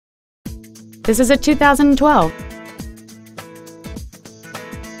This is a 2012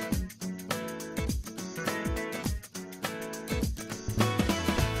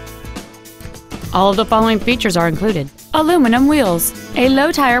 All of the following features are included: aluminum wheels, a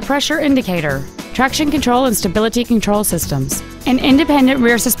low tire pressure indicator, traction control and stability control systems, an independent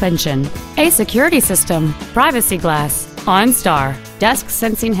rear suspension, a security system, privacy glass, OnStar, dusk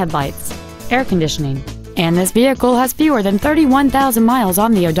sensing headlights, air conditioning, and this vehicle has fewer than 31,000 miles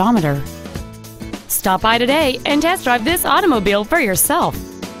on the odometer. Stop by today and test drive this automobile for yourself.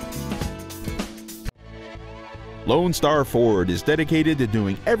 Lone Star Ford is dedicated to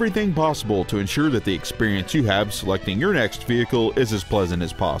doing everything possible to ensure that the experience you have selecting your next vehicle is as pleasant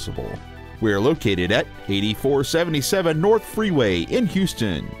as possible. We are located at 8477 North Freeway in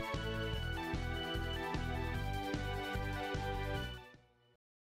Houston.